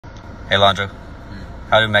Hey, Landro.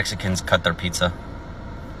 How do Mexicans cut their pizza?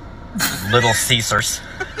 Little Caesars.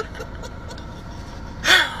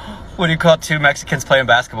 What do you call two Mexicans playing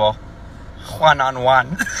basketball? Juan on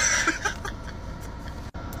Juan.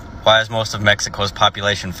 Why is most of Mexico's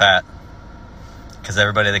population fat? Because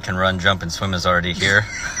everybody that can run, jump, and swim is already here.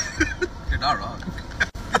 You're not wrong.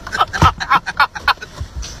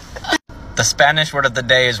 The Spanish word of the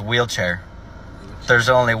day is wheelchair. There's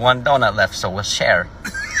only one donut left, so we'll share.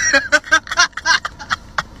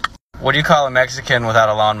 What do you call a Mexican without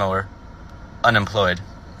a lawnmower? Unemployed.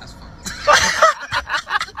 That's fun.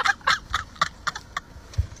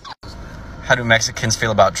 How do Mexicans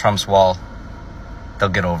feel about Trump's wall? They'll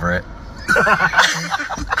get over it.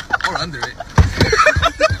 Or under it.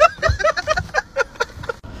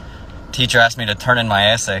 Teacher asked me to turn in my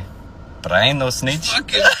essay, but I ain't no snitch.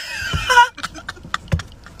 Fucking